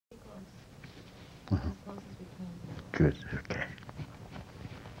As close as we can. Good, okay.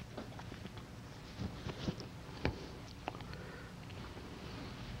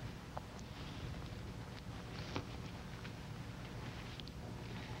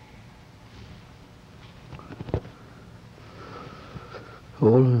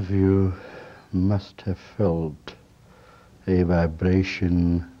 All of you must have felt a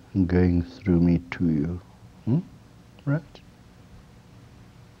vibration going through me to you. Right?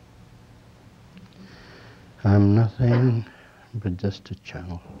 I'm nothing but just a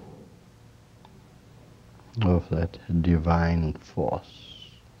channel of that divine force.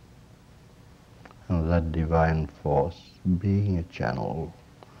 And that divine force, being a channel,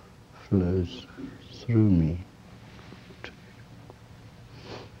 flows through me.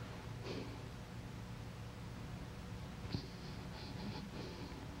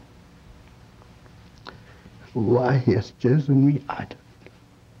 Why he has chosen me, I don't know.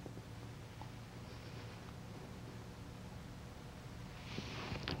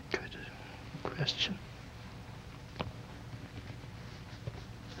 Good question.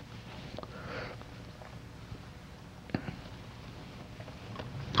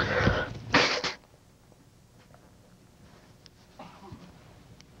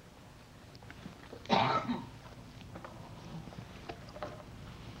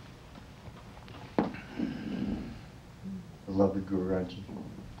 Beloved Guruji,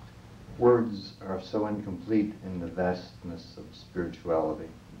 words are so incomplete in the vastness of spirituality.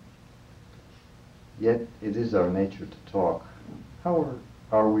 Yet it is our nature to talk. How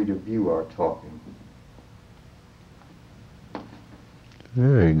are we to view our talking?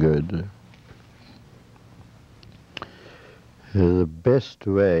 Very good. The best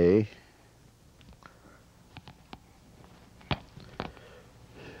way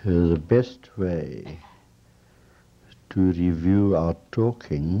to review our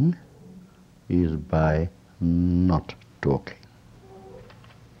talking is by not talking.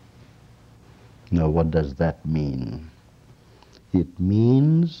 Now, what does that mean? It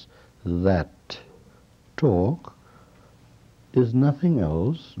means that talk is nothing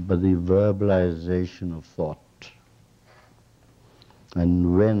else but the verbalization of thought.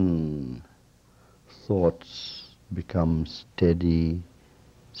 And when thoughts become steady,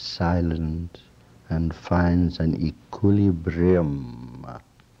 silent, and finds an equilibrium,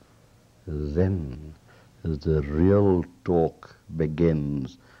 then the real talk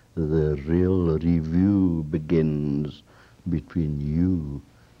begins, the real review begins between you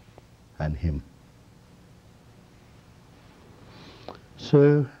and him.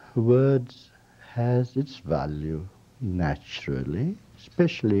 So words has its value naturally,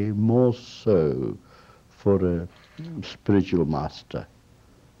 especially more so for a spiritual master,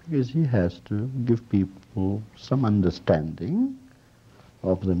 because he has to give people some understanding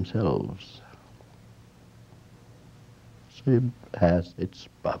of themselves. So it has its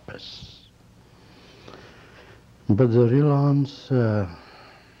purpose. But the real answer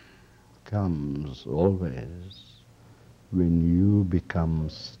comes always when you become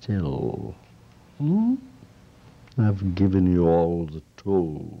still. I've given you all the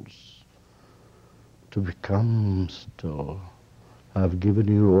tools to become still. I've given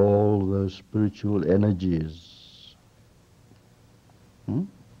you all those spiritual energies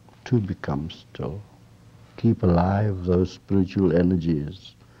to become still. Keep alive those spiritual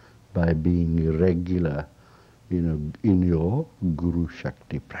energies by being regular in your Guru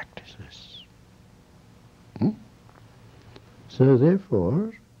Shakti practices. So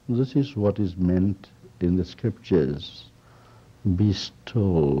therefore, this is what is meant in the scriptures. Be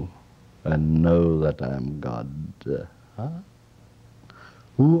still and know that I am God.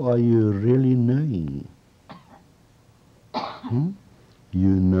 Who are you really knowing? You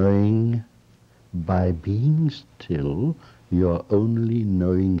knowing by being still, you are only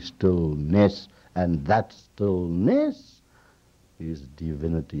knowing stillness, and that stillness is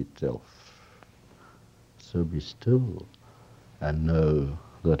divinity itself. So be still and know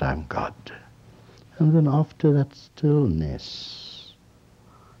that I'm God. And then after that stillness,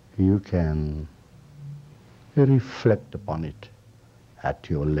 you can reflect upon it at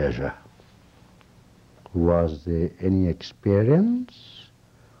your leisure. Was there any experience,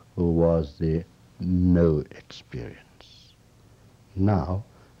 or was there no experience? Now,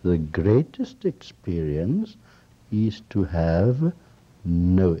 the greatest experience is to have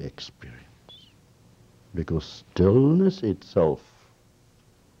no experience, because stillness itself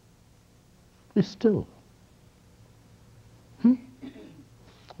is still.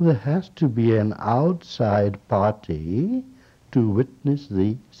 There has to be an outside party to witness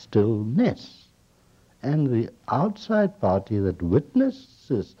the stillness. And the outside party that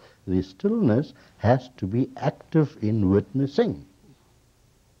witnesses the stillness has to be active in witnessing.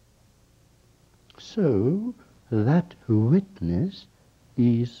 So that witness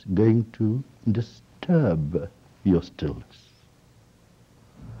is going to disturb your stillness.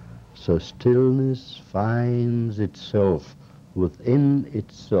 So stillness finds itself within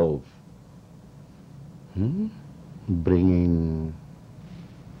itself, bringing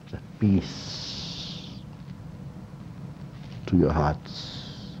the peace to your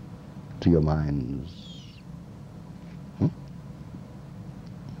hearts, to your minds.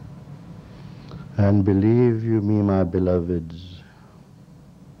 And believe you me, my beloveds,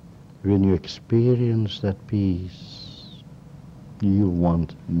 when you experience that peace, you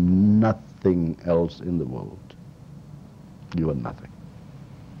want nothing else in the world. You want nothing.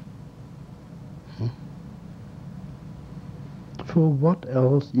 For what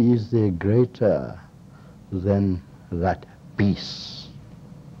else is there greater than that peace?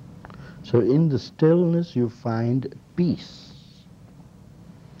 So in the stillness you find peace.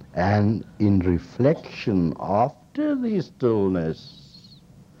 And in reflection after the stillness,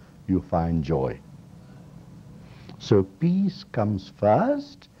 you find joy. So peace comes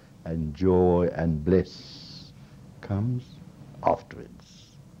first, and joy and bliss comes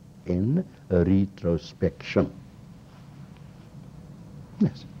afterwards, in a retrospection.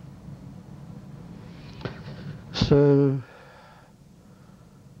 Yes. So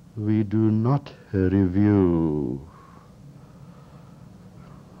we do not review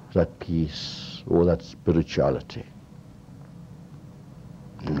that peace or that spirituality.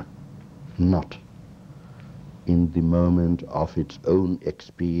 Not in the moment of its own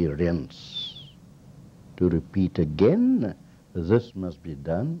experience. To repeat again, this must be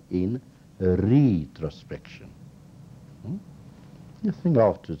done in retrospection. You think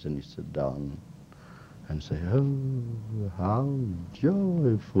afterwards and you sit down and say, oh, how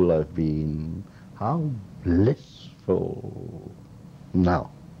joyful I've been, how blissful.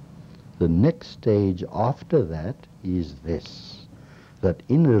 Now, the next stage after that is this, that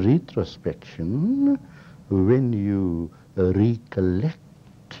in a retrospection, when you recollect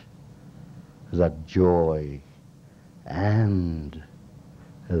that joy and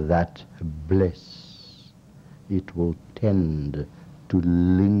that bliss, it will tend to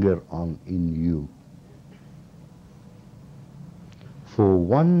linger on in you. For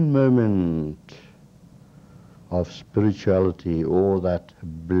one moment of spirituality or that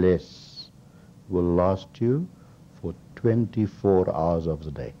bliss will last you for 24 hours of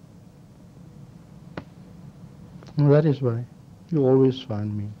the day. And that is why you always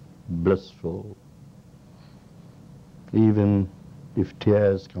find me blissful. Even if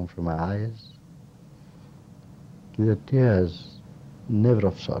tears come from my eyes, they are tears never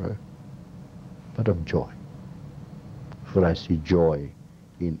of sorrow, but of joy. For I see joy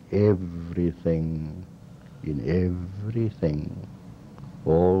in everything,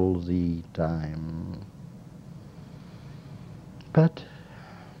 all the time. But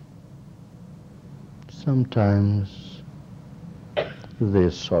sometimes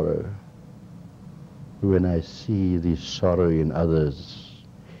there's sorrow when I see the sorrow in others.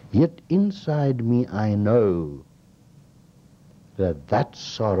 Yet inside me I know that that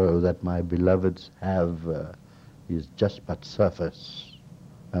sorrow that my beloveds have is just but surface,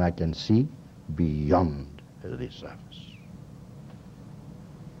 and I can see beyond the surface.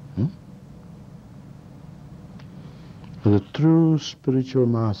 The true spiritual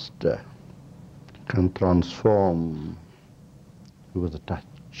master can transform with a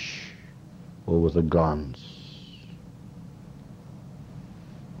touch or with a glance.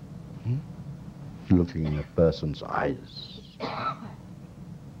 Looking in a person's eyes.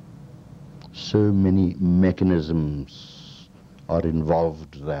 So many mechanisms are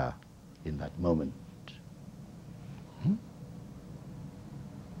involved there in that moment.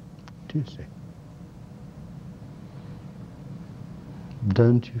 Do you see?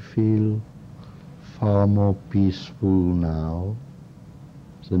 Don't you feel far more peaceful now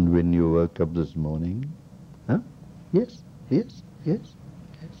than when you woke up this morning? Huh? Yes, yes, yes,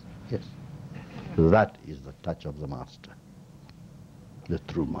 yes, yes. That is the touch of the master, the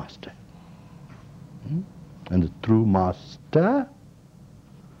true master. And the true master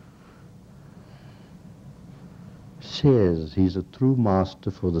says he's a true master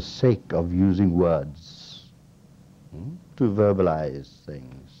for the sake of using words to verbalize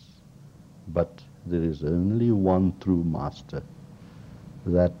things. But there is only one true master,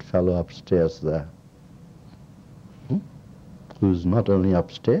 that fellow upstairs there, who's not only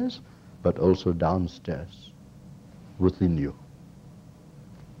upstairs, but also downstairs, within you.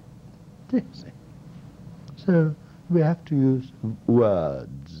 So we have to use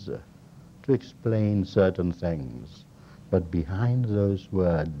words to explain certain things. But behind those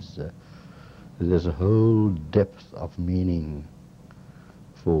words, there's a whole depth of meaning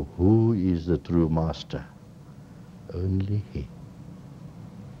for who is the true master. Only he.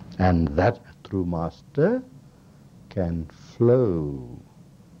 And that true master can flow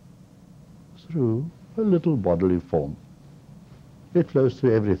through a little bodily form. It flows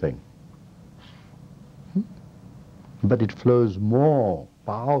through everything. But it flows more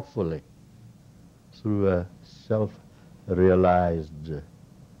powerfully through a self-realized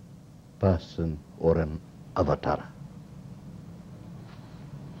person or an avatar.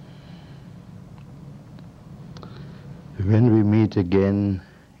 When we meet again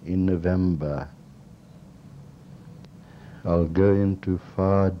in November, I'll go into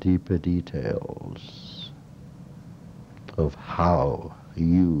far deeper details of how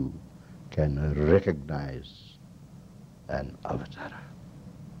you can recognize an avatar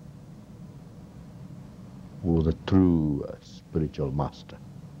or the true spiritual master.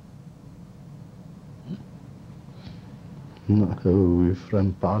 No, we've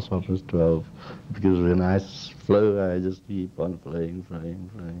run past almost 12 because when I flow, I just keep on flowing.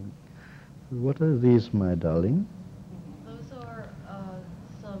 What are these, my darling? Those are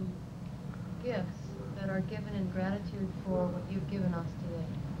some gifts that are given in gratitude for what you've given us today,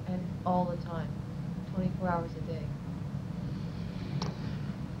 and all the time, 24 hours a day.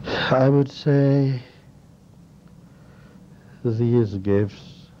 I would say these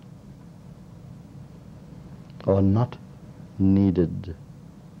gifts are not needed,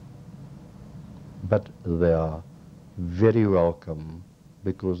 but they are very welcome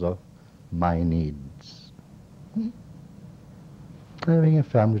because of my needs. Having a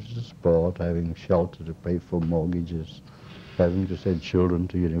family to support, having shelter to pay for mortgages, having to send children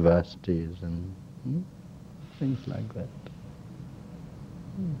to universities and things like that.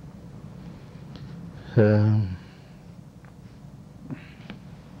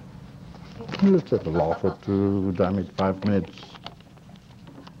 Let's have a laugh or two, damn it, 5 minutes.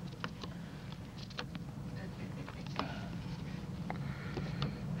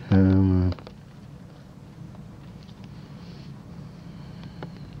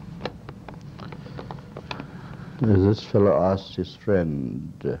 This fellow asked his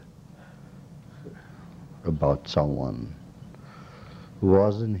friend about someone.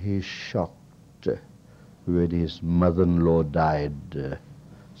 Wasn't he shocked when his mother-in-law died?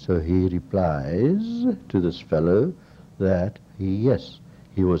 So he replies to this fellow that yes,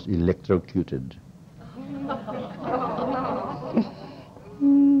 he was electrocuted.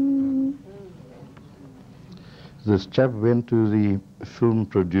 This chap went to the film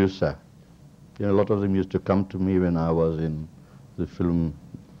producer. You know, a lot of them used to come to me when I was in the film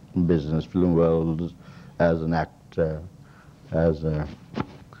business, film world, as an actor, as a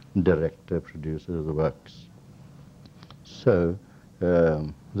director, producer of the works. So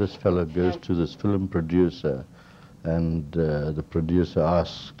this fellow goes to this film producer, and the producer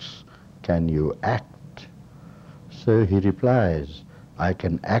asks, "Can you act?" So he replies, "I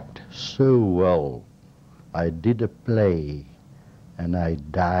can act so well. I did a play, and I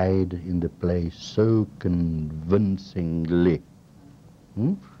died in the play so convincingly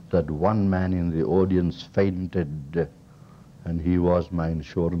that one man in the audience fainted, and he was my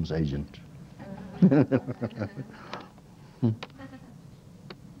insurance agent."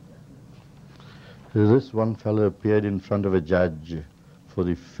 This one fellow appeared in front of a judge for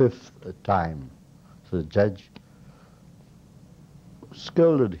the 5th time. So the judge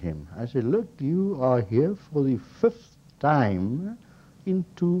scolded him. I said, "Look, you are here for the 5th time in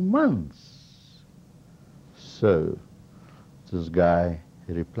 2 months. So this guy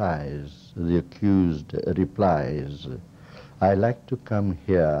replies, the accused replies, "I like to come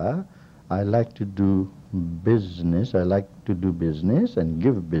here, I like to do business, I like to do business and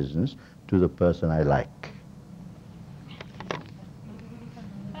give business to the person I like."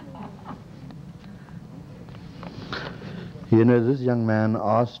 You know, this young man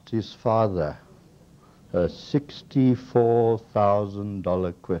asked his father a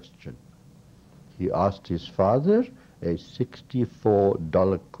 $64,000 question. He asked his father a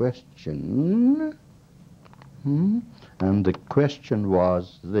 $64 question, and the question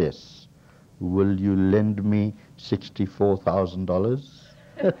was this: "Will you lend me $64,000?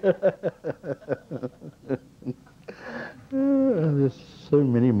 There's so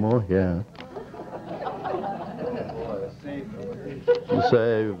many more here. So,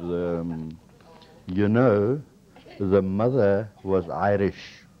 you know, the mother was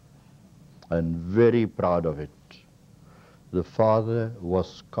Irish and very proud of it. The father was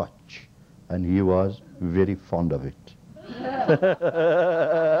Scotch and he was very fond of it.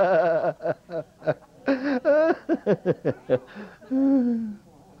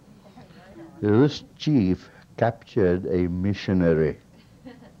 This chief captured a missionary.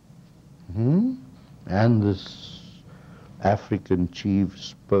 And this African chief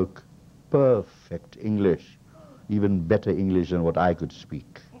spoke perfect English, even better English than what I could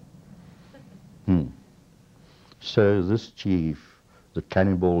speak. So this chief, the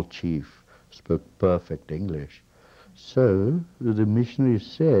cannibal chief, spoke perfect English. So the missionary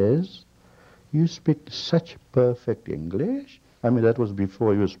says, "You speak such perfect English?" I mean, that was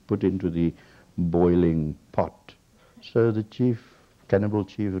before he was put into the boiling pot. So the cannibal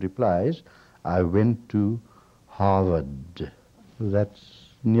chief replies, "I went to Harvard." That's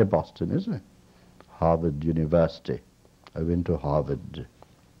near Boston, isn't it? Harvard University. I went to Harvard.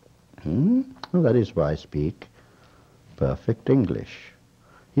 Well, that is why I speak perfect English.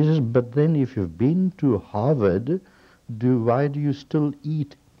 He says, "But then if you've been to Harvard, why do you still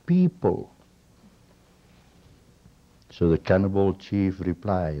eat people?" So the cannibal chief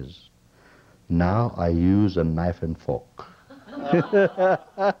replies, "Now I use a knife and fork."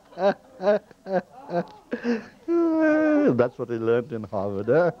 That's what he learned in Harvard.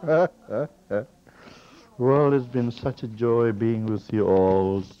 Well, it's been such a joy being with you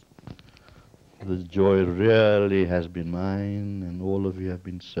all. This joy really has been mine, and all of you have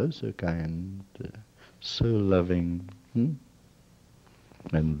been so, so kind, so loving.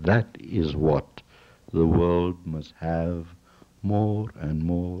 And that is what the world must have, more and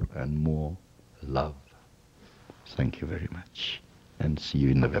more and more love. Thank you very much, and see you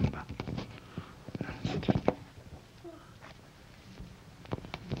in November.